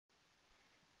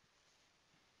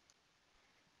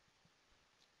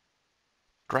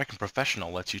Dragon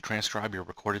Professional lets you transcribe your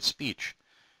recorded speech.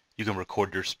 You can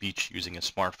record your speech using a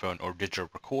smartphone or digital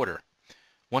recorder.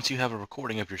 Once you have a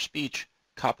recording of your speech,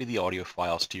 copy the audio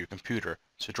files to your computer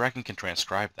so Dragon can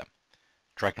transcribe them.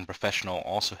 Dragon Professional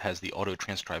also has the Auto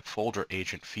Transcribe Folder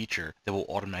Agent feature that will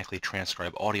automatically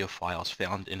transcribe audio files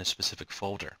found in a specific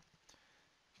folder.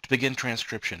 To begin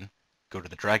transcription, go to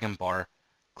the Dragon bar,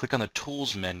 click on the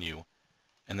Tools menu,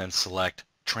 and then select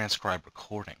Transcribe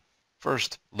Recording.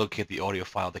 First, locate the audio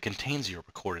file that contains your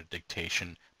recorded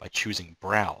dictation by choosing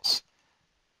Browse.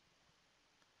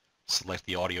 Select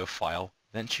the audio file,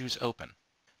 then choose Open.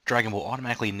 Dragon will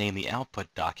automatically name the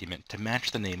output document to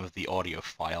match the name of the audio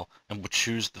file and will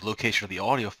choose the location of the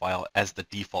audio file as the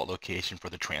default location for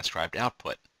the transcribed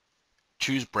output.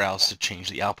 Choose Browse to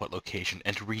change the output location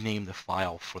and to rename the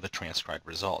file for the transcribed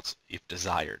results, if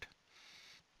desired.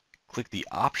 Click the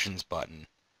Options button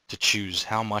to choose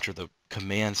how much of the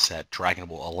command set Dragon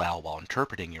will allow while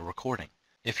interpreting your recording.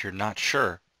 If you're not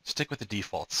sure, stick with the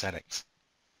default settings.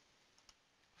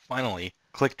 Finally,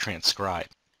 click Transcribe.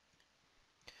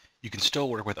 You can still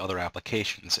work with other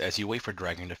applications as you wait for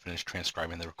Dragon to finish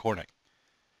transcribing the recording.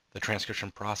 The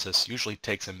transcription process usually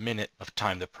takes a minute of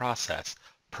time to process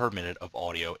per minute of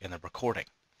audio in the recording.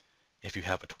 If you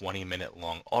have a 20-minute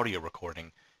long audio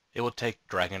recording, it will take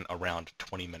Dragon around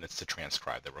 20 minutes to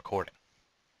transcribe the recording.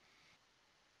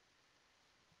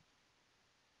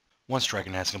 Once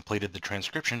Dragon has completed the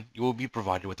transcription, you will be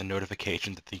provided with a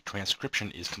notification that the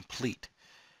transcription is complete.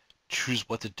 Choose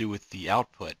what to do with the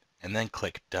output, and then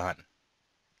click Done.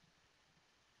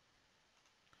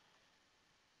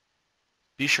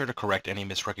 Be sure to correct any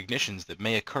misrecognitions that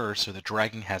may occur so that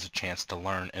Dragon has a chance to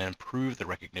learn and improve the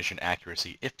recognition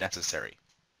accuracy if necessary.